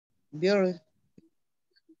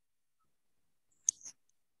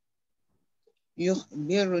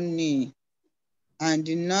يخبرني and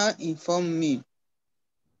did not inform me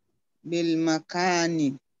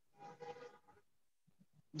بالمكان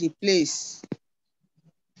the place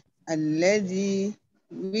الذي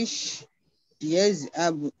which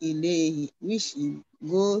يذهب إليه which he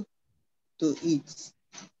go to it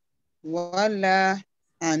ولا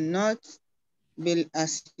and not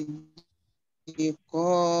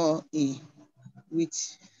بالأصدقاء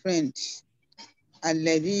with friends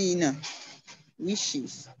الذين which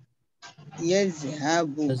is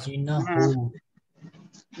يذهب Lazina who.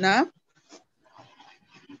 now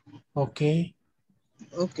Okay.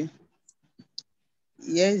 okay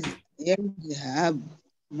يذهب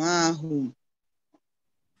معهم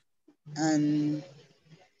and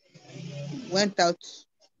went out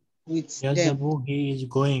with them. Yazabu, he is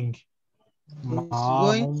going. He's going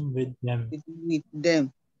Ma'ahum, with them. with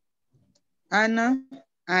them. Anna,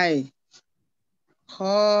 I,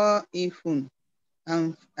 khaifun,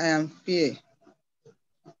 I am fear.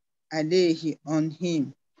 Alayhi on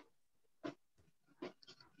him.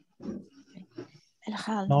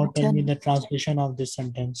 Now tell me the translation of this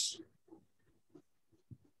sentence.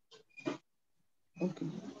 Okay.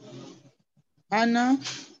 Anna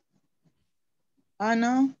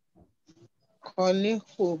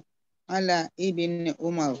khalifu ala ibn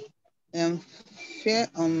Umar. I am fear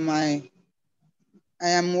on I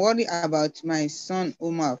am worried about my son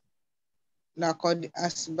Umar. لقد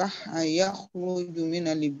أصبح يخرج من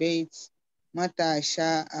البيت متى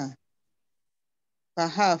شاء.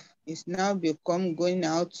 Perhaps is now become going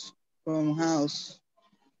out from house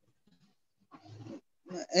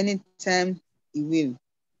anytime he will.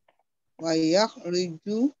 ويخرج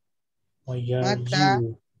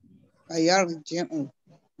متى ويرجع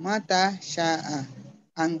متى شاء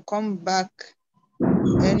and come back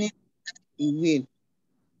anytime he will.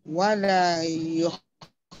 ولا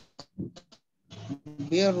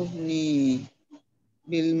يخبرني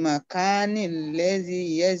بالمكان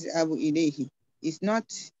الذي يذهب إليه. Is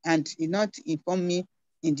not inform me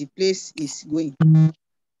in the place he's going.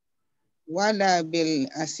 ولا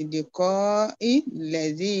بالأصدقاء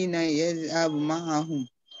الذين يذهب معهم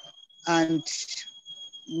and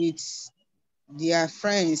with their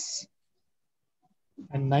friends.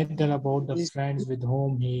 And neither about the friends with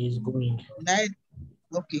whom he is going.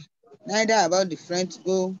 Neither about the friends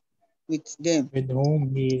go with them. With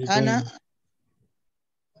whom he is Anna going.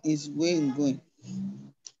 is going.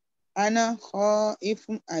 Anna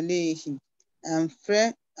khaifun alayhi. I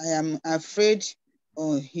am afraid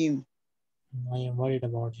of him. I am worried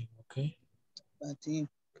about him, okay? But him.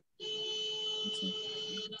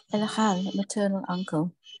 الحال maternal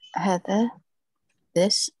uncle. هذا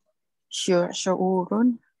this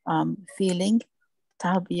شعور feeling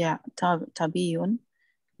طبيعي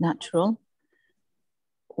natural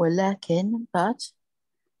ولكن but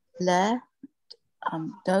لا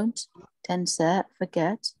don't تنسى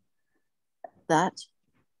forget that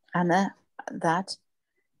أنا that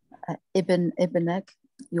ابنك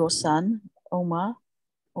your son Omar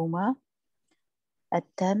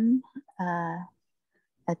أتم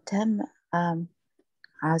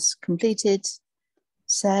has completed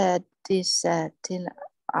سادسة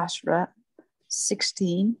العشرة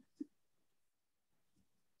 16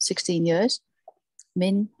 years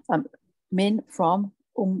من from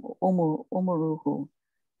عمره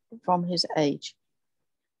from his age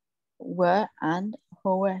and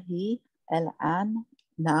هو he الآن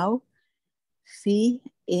now في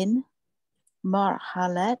in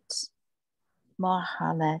مرحلة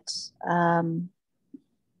مرحلة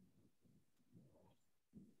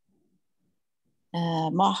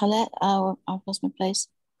I've lost my place.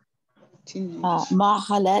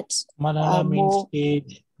 مرحلة means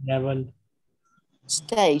stage, level.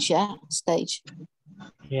 Stage, yeah, stage.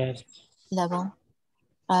 Yes. Level.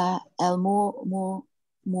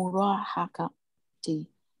 المراهقة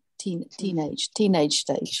teenage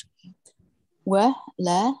stage. Where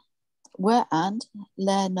and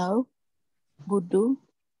لا no budu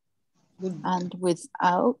and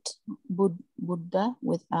without Buddha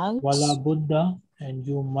without Wala Buddha and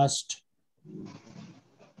you must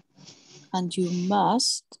and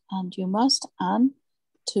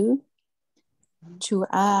to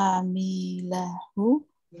amilahu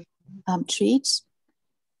treat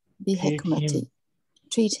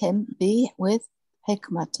him be with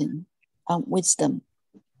hikmatin wisdom.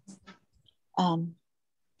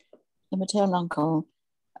 The maternal uncle,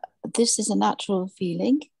 this is a natural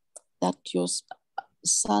feeling that your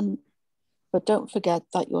son, but don't forget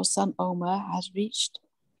that your son Omar has reached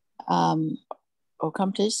or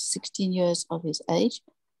accomplished 16 years of his age,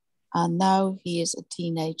 and now he is a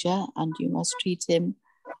teenager, and you must treat him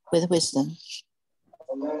with wisdom.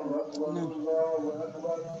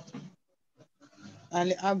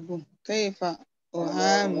 الأب كيف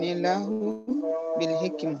أعامله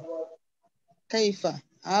بالحكمة كيف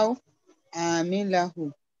أو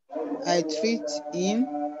أعامله I treat him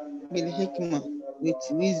بالحكمة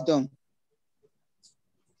with wisdom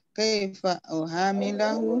كيف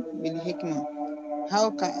أعامله بالحكمة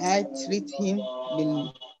How can I treat him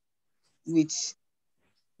with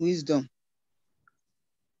wisdom?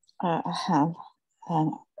 I have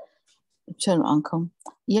turn uncle.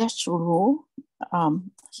 Yashuru,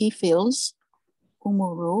 he feels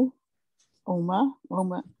umuru, Umar,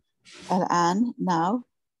 al-an, now,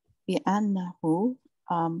 bi'annahu,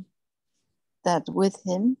 that with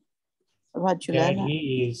him, rajulan,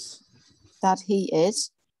 that he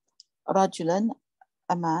is, rajulan,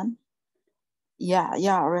 a man,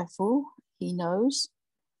 ya'rifu, he knows,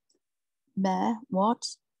 ma,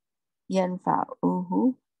 what,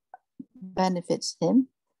 yanfa'uhu, benefits him,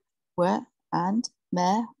 wa, and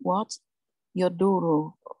ma, what,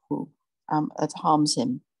 yaduruhu, it harms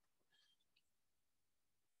him.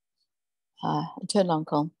 Eternal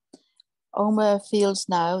uncle. Omar feels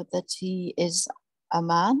now that he is a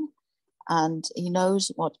man and he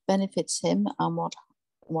knows what benefits him and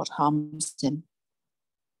what harms him.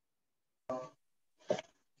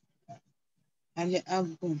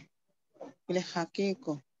 الأب في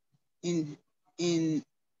الحقيقة in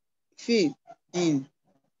faith in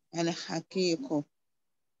الحقيقة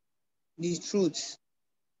the truth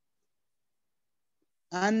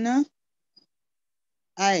أنا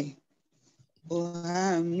I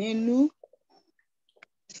أعامل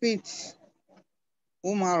treat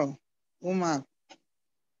Umar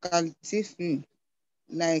كالطفل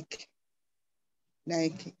like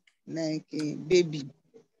a baby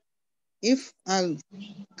if al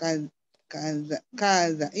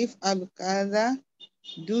kaza if al kaza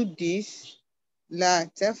do this la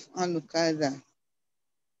taf'al kaza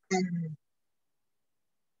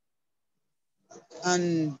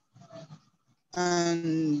and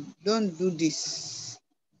don't do this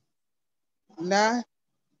la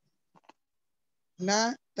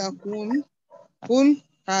takul kul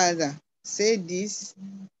kaza say this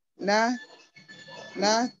la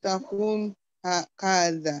takul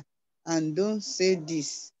kaza and don't say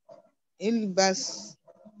this ilbas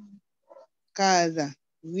kaza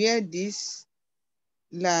wear this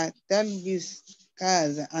la talbis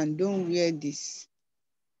kaza and don't wear this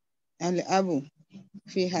al-abu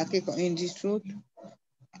fi haqiqa in the truth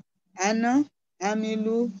ana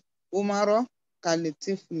amilu umaro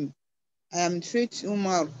kalitifli I am treat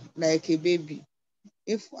Umar like a baby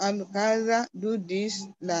if al-kaza do this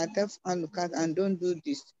la taf'al kaza and don't do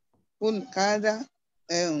this kul kaza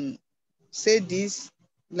say this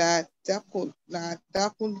la takul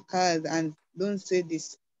kaza and don't say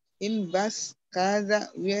this ilbas kaza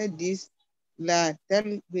wear this la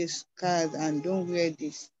talbis kaza and don't wear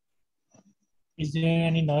this. Is there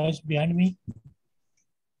any noise behind me?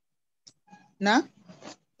 Nah?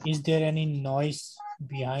 Is there any noise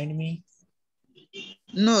behind me?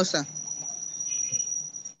 No, sir.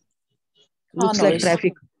 Looks like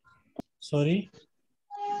traffic. Sorry?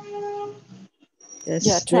 Yes,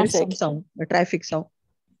 Yeah, there is some traffic. sound, a traffic sound.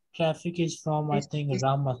 Traffic is from, I think,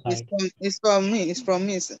 Rama side. It's from me. It's from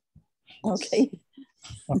me, sir. Okay.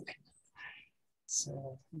 Okay.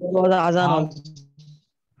 So, There was Azan also.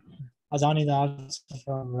 Azan is also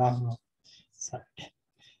from Rama side.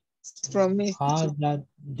 It's from me. Haza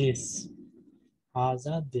this.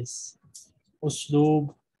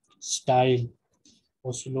 Usloob style.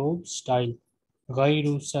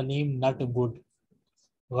 Ghayru Salim not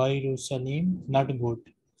good.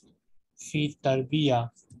 Fi tarbiya.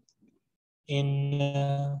 In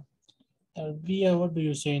tarbiya, what do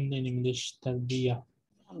you say in English? Tarbiya.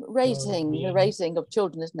 Raising, the raising of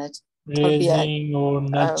children, isn't it? Raising or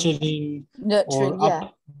nurturing, Nurturing,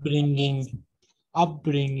 or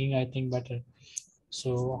upbringing, I think better.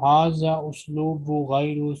 So, haza uslubu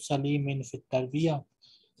ghayru salimin fi tarbiya.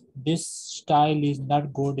 This style is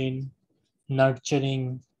not good in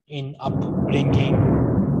nurturing, in upbringing.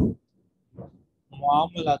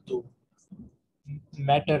 Muamalatu,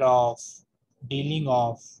 matter of, dealing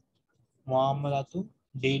of. Muamalatu,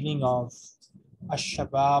 dealing of.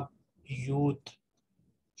 Ashabab, youth.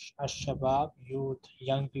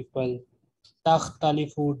 Young people.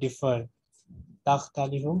 Takhtalifu, differ.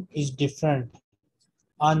 Takhtalifu is different.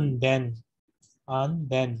 And then.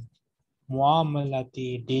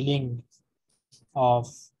 Muamalati, dealing of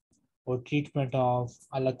or treatment of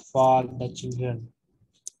al-atfal, the children.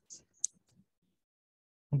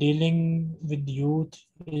 Dealing with youth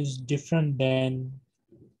is different than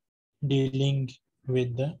dealing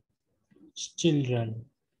with the children.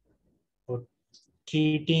 Or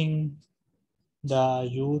treating the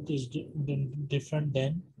youth is different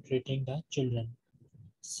than treating the children.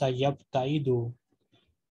 Sayabtaidu,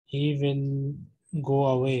 he will go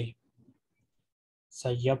away.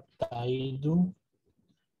 Sayabtaidu,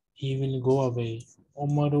 he will go away.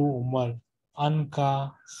 Umaru Umar,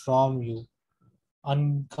 Anka from you.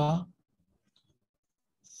 Anka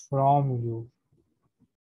from you.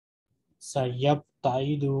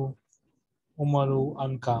 Sayabtaidu Umaru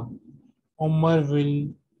Anka. Umar will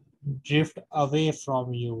drift away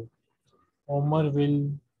from you. Umar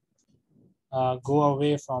will go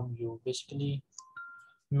away from you. Basically,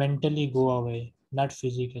 mentally go away, not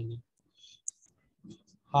physically.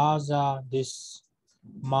 Haza, this.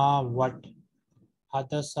 Ma, what.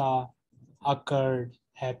 Hadasa, occurred,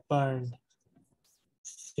 happened.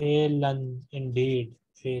 Phelan, indeed.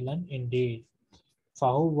 Phelan, indeed.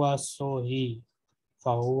 Fahuwa, so he.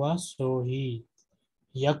 Fahuwa, so he.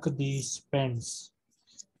 Yakdi, spends.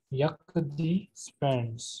 Yakdi,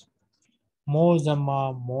 spends.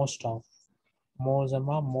 Mozama, most of.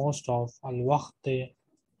 Mozama, most of. Al-Waqt,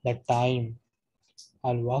 the time.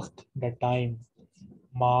 Al-Waqt, the time.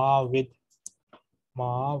 Ma, with.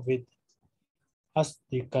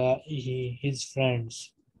 Asdikaihi, his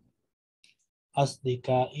friends.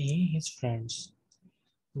 Asdikaihi, his friends.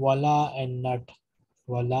 Wala and nut.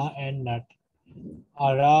 Wala and nut.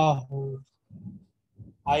 Arahu,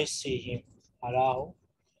 I see him. Arahu,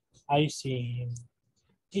 I see him.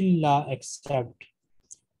 Illa, except.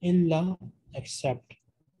 Illa, except.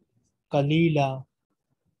 Kalila,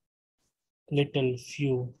 little,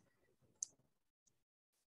 few.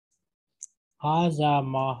 Haza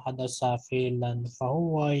ma hadasa fi'lan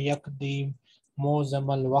fahuwa yakdi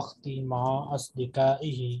معظم الوقت مع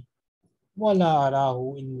أصدقائه ولا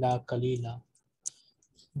أراه إلا قليلا.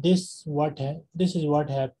 This is what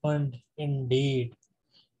happened indeed,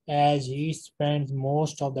 as he spends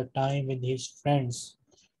most of the time with his friends,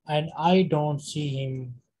 and I don't see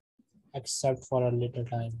him except for a little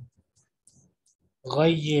time.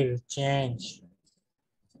 غير, change.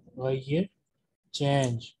 غير,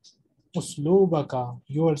 change. أسلوبك,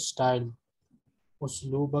 your style.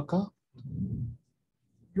 أسلوبك,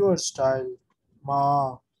 your style.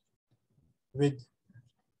 Ma, with.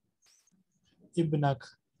 Ibnak,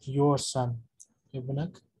 your son.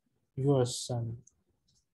 Ibnak, your son.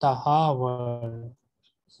 Tahawar,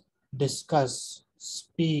 discuss,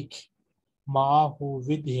 speak. Ma'ahu,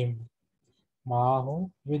 with him.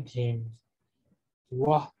 Ma'ahu, with him.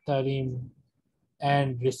 Wahtarim,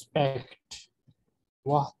 and respect.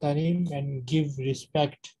 Wahtarim, and give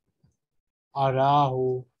respect.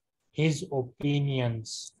 Arahu, his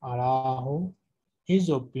opinions. Arahu, his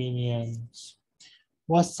opinions.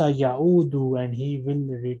 Wasayaudu, and he will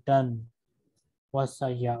return.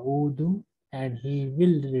 Wasayaudu, and he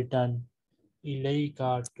will return.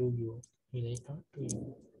 Ilayka, to you. Ilayka, to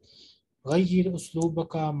you. غير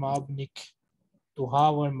أسلوبك مع ابنك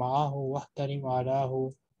تحاور معه واحترم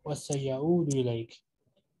آراءه وسيعود إليك.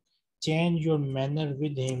 Change your manner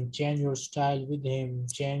with him, change your style with him,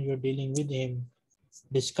 change your dealing with him,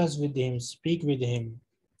 discuss with him, speak with him,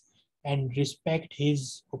 and respect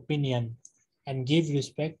his opinion, and give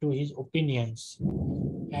respect to his opinions,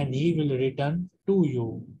 and he will return to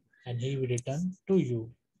you, and he will return to you.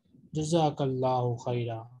 Jazakallahu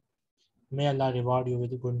khaira. May Allah reward you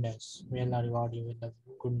with goodness. May Allah reward you with the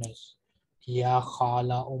goodness. Ya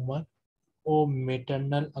Khala Umar, O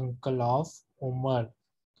maternal uncle of Umar.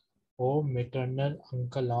 O maternal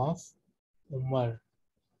uncle of Umar.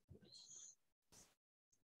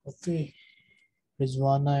 Okay,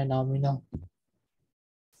 Rizwana and Amina.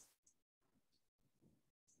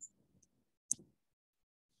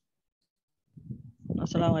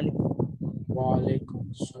 Assalamu alaikum. Wa alaikum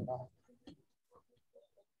assalam.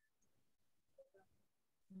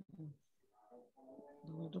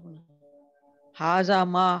 Haza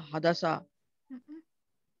ma hadasa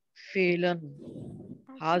fi'lan.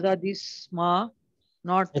 Haza this ma,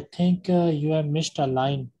 not I think you have missed a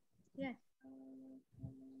line. Yes.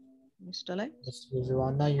 Mr. Lai. Miss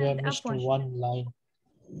Rizwana, you have missed one line.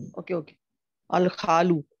 Okay. Al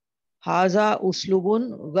khalu. Haza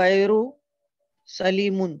uslubun gairu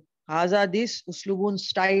salimun. Haza this uslubun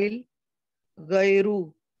style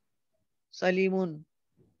gairu salimun.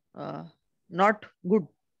 Not good.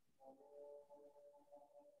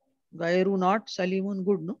 Gairu not salimun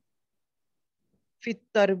good, no? Fit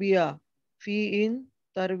tarbiya. Fi in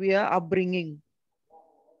tarbiya upbringing.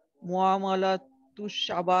 Muamalatu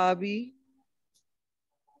shababi.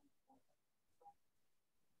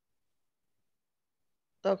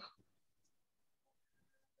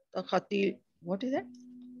 What is it?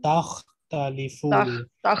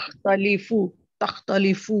 تختلفوا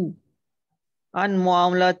تختلفوا عن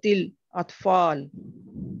معاملة الأطفال.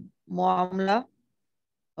 معاملة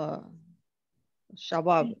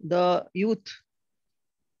shabab, the youth.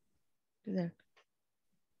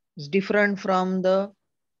 It's different from the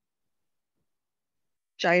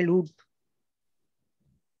childhood.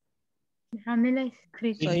 So,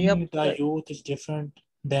 dealing the youth is different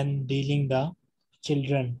than dealing the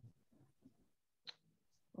children.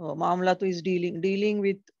 Mamlatu is dealing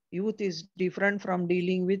with youth is different from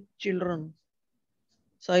dealing with children.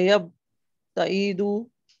 Sayab Taidu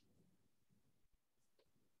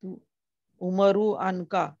Umaru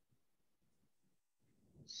Anka.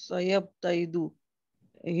 Sayab Taidu.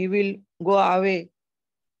 He will go away.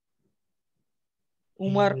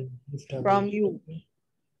 Umar from you.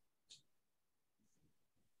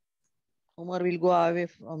 Umar will go away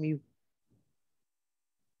from you.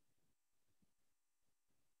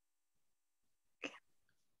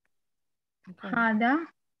 Hada,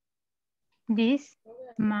 this,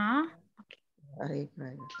 ma. Right.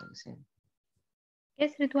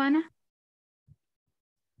 Yes, Ritwana?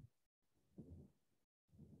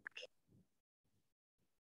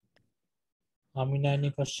 Amina,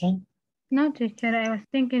 any question? No, teacher, I was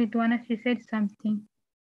thinking Ritwana, she said something.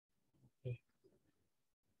 Okay.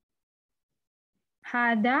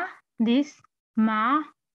 Hada, this, ma,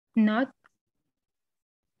 not.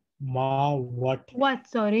 Ma, what? What,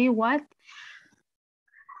 sorry, what?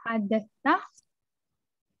 Hadatha.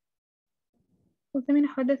 What's the meaning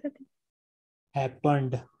of hadatha?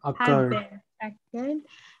 Happened, occurred.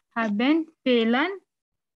 Happened, felan.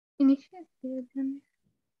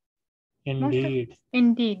 Indeed.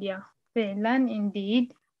 Indeed, yeah. Felan,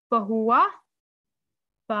 indeed. Fahuwa,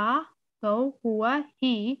 so huwa,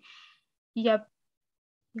 he.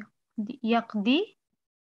 Yaqdi,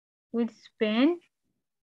 will spend.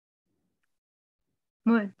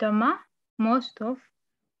 معظم, most of.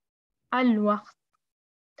 الوقت,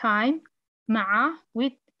 time. مع,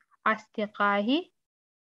 with. أصدقائه,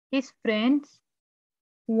 his friends.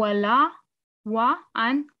 ولا,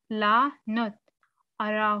 and la, not.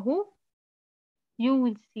 أراه, you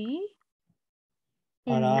will see.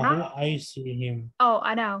 Arahu, I see him. Oh,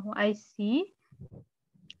 أراه, I see.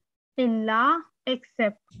 إلا,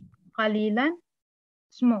 except. قليلا,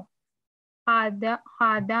 small.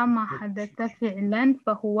 هذا ما حدث فعلا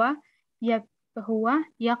فهو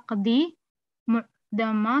يقضي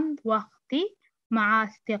معظم الوقت مع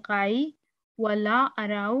أصدقائي ولا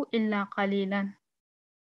أراه إلا قليلا.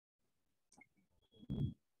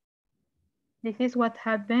 This is what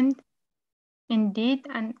happened indeed,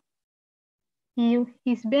 and he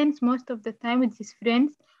spends most of the time with his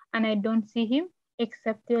friends, and I don't see him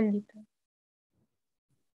except a little.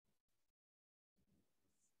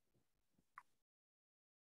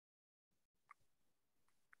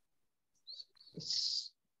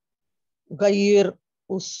 Gayir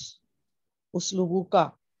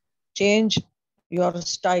uslubuka. Change your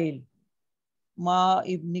style. Ma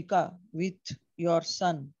ibnika, with your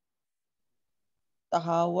son.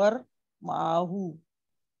 Tahawar ma'ahu.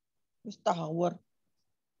 Who's tahawar?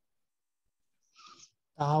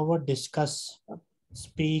 Tahawar, discuss.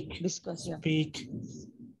 Speak. Discuss, yeah. Speak.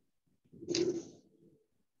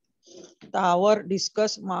 Tahawar,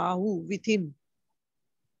 discuss ma'ahu, with him.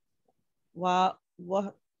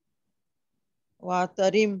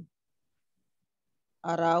 Watarim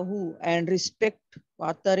arahu, and respect.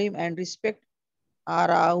 Watarim, and respect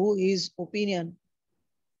arahu, his opinion.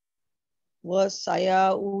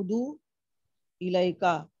 Wasayaudu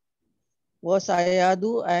ilaika.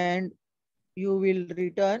 Wasayadu, and you will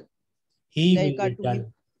return. He ilaika will to him,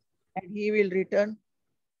 return. and he will return.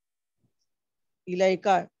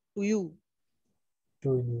 Ilaika, to you.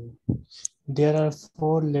 To you. There are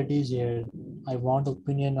 4 ladies here. I want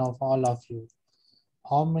opinion of all of you.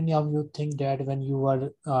 How many of you think that when you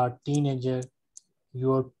were a teenager,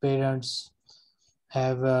 your parents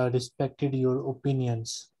have respected your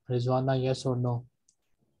opinions? Rizwana, yes or no?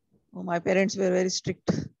 Oh, my parents were very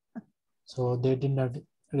strict. So they did not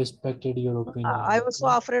respected your opinion. I was so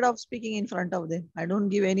afraid of speaking in front of them. I don't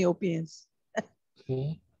give any opinions.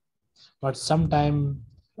 Okay. But sometime.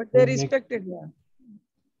 But they respected me.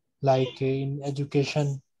 Like in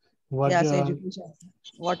education, what? Yes, education.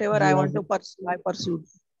 Whatever I want to pursue, I pursued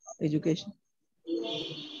education.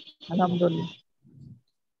 Alhamdulillah.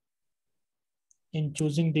 In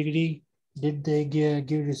choosing degree, did they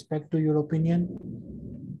give respect to your opinion?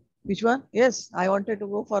 Which one? Yes, I wanted to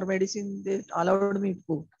go for medicine. They allowed me to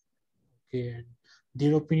go. Okay.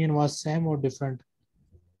 Their opinion was same or different?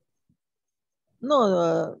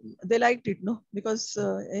 No, they liked it, no? Because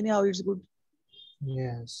anyhow, it's good.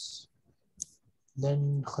 Yes.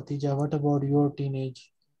 Then Khatija, what about your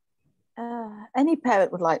teenage? Any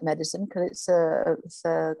parent would like medicine because it's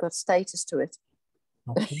got status to it.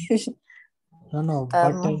 Okay. No,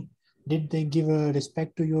 but did they give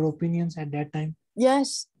respect to your opinions at that time?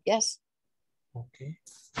 Yes. Okay.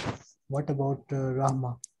 What about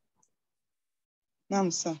Rahma?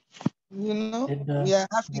 Sir. You know, Did we are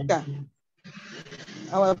Africa.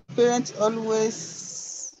 Our parents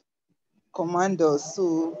always command us,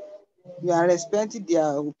 so we are respecting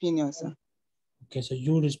their opinions. Sir. Okay, so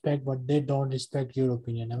you respect, but they don't respect your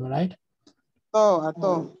opinion. Am I right? Oh, at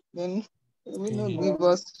all. Then we don't give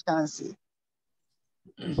us chances.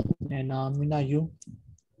 And Mina, you?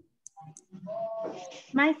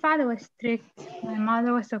 My father was strict. My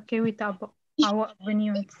mother was okay with our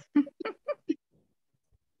opinions.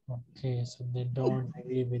 Okay, so they don't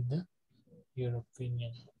agree with your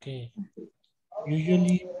opinion. Okay.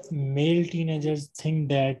 Usually, male teenagers think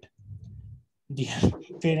that their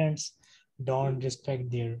parents don't respect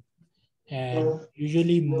their, and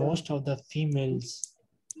usually most of the females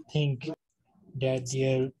think that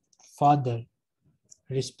their father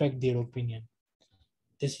respect their opinion.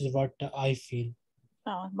 This is what I feel.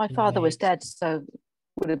 Oh, my father was dead, so it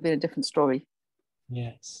would have been a different story.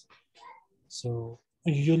 Yes. So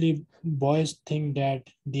usually boys think that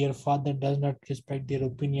their father does not respect their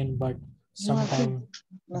opinion, but sometimes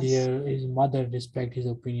his mother respect his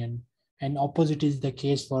opinion. And opposite is the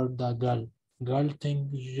case for the girl. Girl think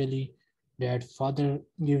usually that father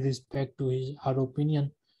give respect to her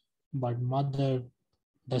opinion, but mother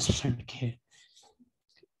doesn't care.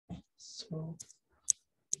 So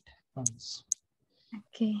it happens.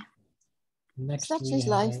 Okay. Next Such we is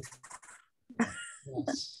have, life.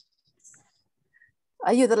 yes.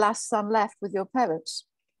 Are you the last son left with your parents?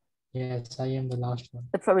 Yes, I am the last one.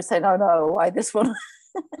 They'd probably say, no, why this one?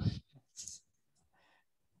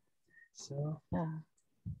 So yeah.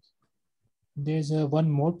 there's one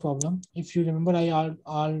more problem. If you remember, I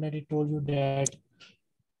already told you that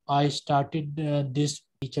I started this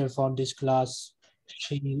teacher for this class.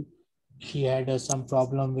 She had some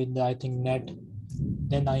problem with I think net.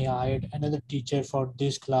 Then I hired another teacher for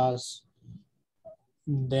this class.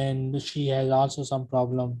 Then she has also some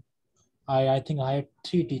problem. I think I had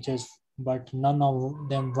 3 teachers, but none of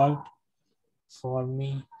them worked for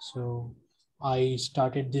me. So I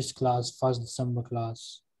started this class, first December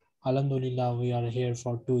class. Alhamdulillah, we are here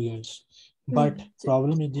for 2 years. But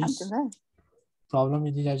problem is this,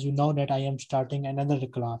 as you know, that I am starting another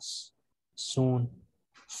class soon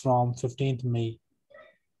from 15th May.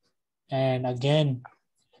 And again,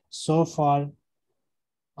 so far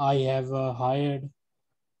I have hired,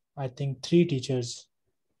 I think 3 teachers.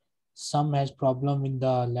 Some has problem with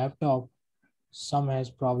the laptop, some has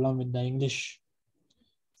problem with the English.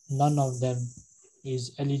 None of them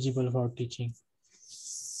is eligible for teaching.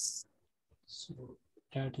 So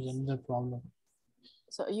that is another problem.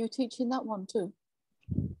 So are you teaching that one too?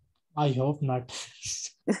 I hope not.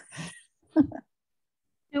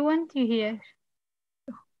 We want you here.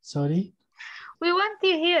 Sorry? We want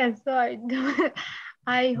you here, so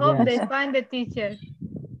I hope they find a teacher.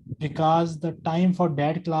 Because the time for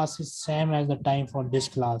that class is same as the time for this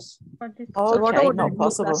class. So what about not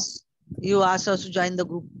possible. Class? You asked us to join the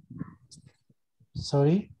group.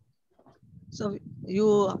 Sorry? So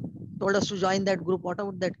you told us to join that group. What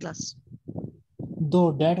about that class?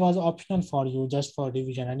 Though that was optional for you, just for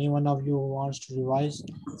revision. Any one of you who wants to revise,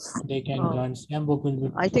 they can join. Same book will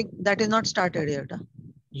be. I think that is not started yet. Huh?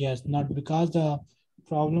 Yes, not because the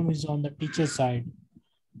problem is on the teacher side.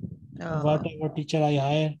 Whatever teacher I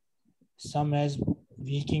hire, some has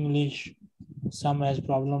weak English, some has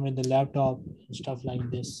problem with the laptop, stuff like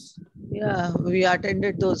this. Yeah, we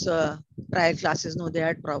attended those trial classes. No, they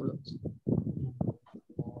had problems.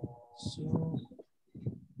 So,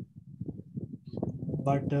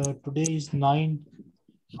 but today is 9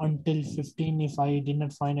 until 15. If I did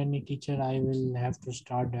not find any teacher, I will have to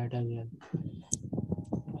start that as well.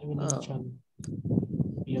 I will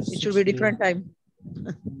it should be different time.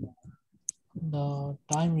 The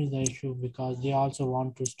time is the issue because they also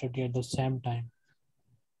want to study at the same time.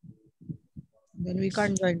 Then we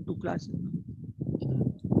can't join 2 classes.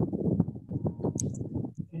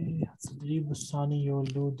 Okay, Busani, you will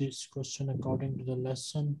do this question according to the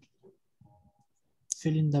lesson.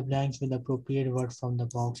 Fill in the blanks with the appropriate word from the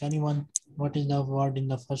box. Anyone? What is the word in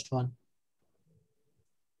the first one?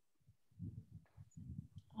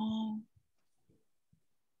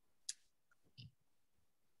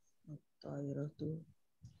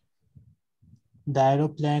 The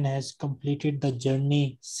aeroplane has completed the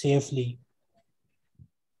journey safely.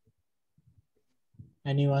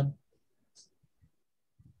 Anyone?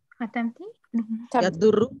 ختمتي؟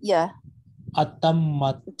 يضر. Yeah.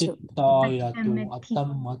 Atammat tayatu.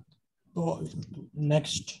 Atammat. Atammat.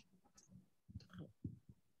 Next.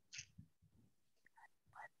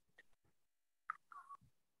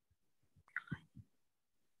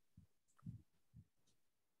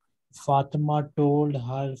 Fatima told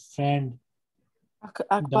her friend the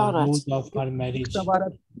Akbarat. rules of her marriage.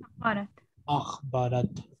 اختبارات. أخبرت.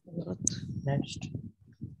 Akhbarat. Next.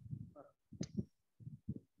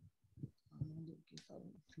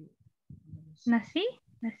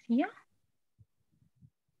 نسية.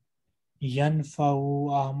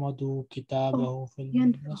 Yanfa'u Ahmadu kitabahu fil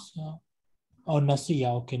madrasa. Oh, Nasiya.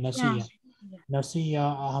 Okay, Nasiya. Nasiya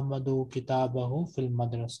Ahmadu kitabahu fil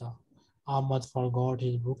madrasa. Ahmad forgot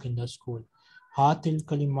his book in the school. Hatil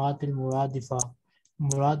kalimatil muradifa.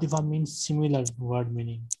 Muradifa means similar word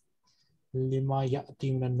meaning. Lima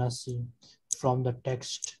ya'ti min nasi, from the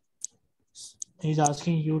text. He's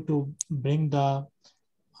asking you to bring the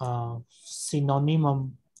synonym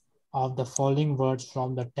of the following words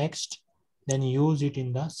from the text, then use it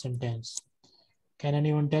in the sentence. Can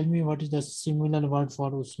anyone tell me what is the similar word for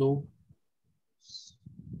usloob?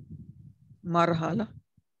 مرحلة.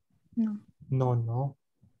 No.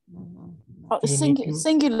 Oh, You need to-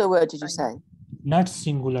 singular word, did you say? Not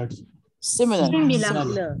singular. Similar.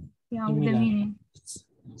 Similar. Yeah, with the Similar. meaning.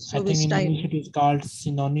 So I think in style. English it is called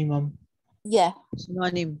synonym. Yeah.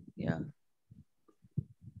 Synonym. Yeah.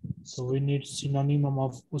 So we need synonym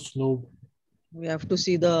of usloob. We have to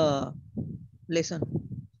see the lesson.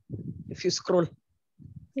 If you scroll.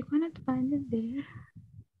 You cannot find it there.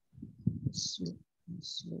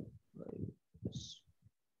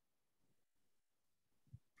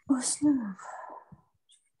 Usloob.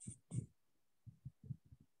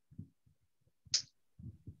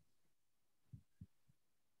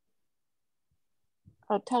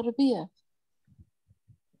 Oh, Tarbiyah.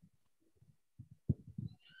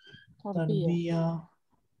 Tarbiyah.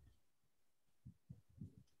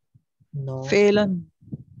 No. Phelan.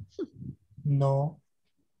 No.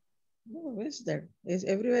 No, where's that? Is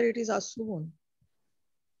everywhere it is assumed.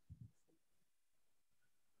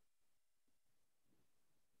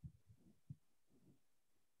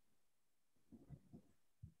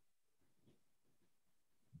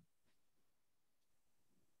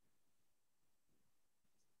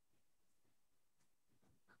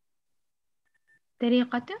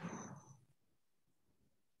 طريقة.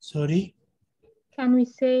 Sorry. Can we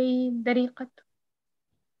say طريقة?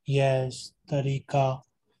 Yes. Tariqa.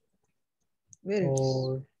 Where it is?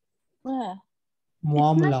 Or Where?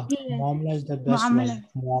 muamala. It's not here. Muamala is the best Muamala.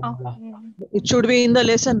 one. Muamala. Okay. It should be in the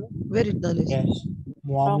lesson. Where is the lesson? Yes.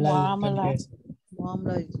 Muamala is the Muamalat. best.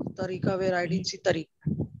 Muamla is Tariqa, where I didn't see Tariq.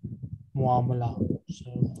 Muamala.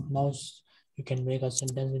 So now you can make a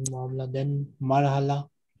sentence in muamala. Then marhala.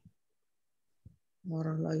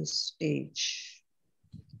 Marhala is stage.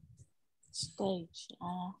 Stage.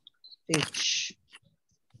 Stage.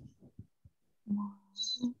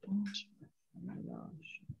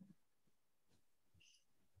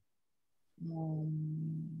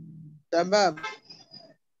 Shabab.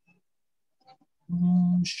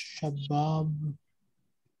 Shabab.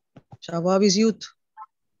 Shabab is youth.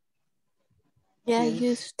 Yeah, Yes.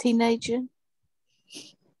 youth, teenager.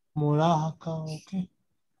 Murahaka. Okay.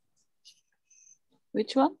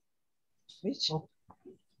 Which one? Which? Oh,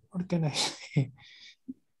 what can I say?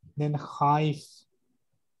 Then khaif.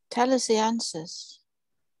 Tell us the answers.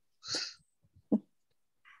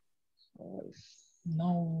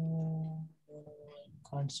 No,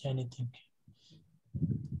 can't say anything.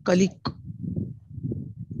 Kalik.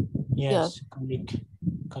 Yes, kalik.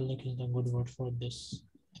 Kalik is the good word for this.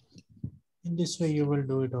 In this way, you will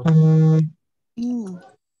do it. Okay.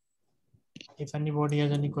 If anybody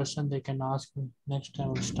has any question, they can ask me. Next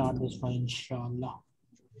time, we'll start this one, inshallah.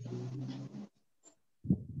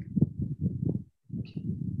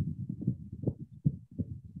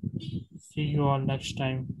 See you all next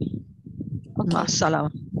time. Okay.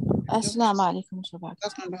 Assalam. Assalamu alaikum.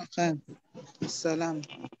 جزاكم الله خير. السلام.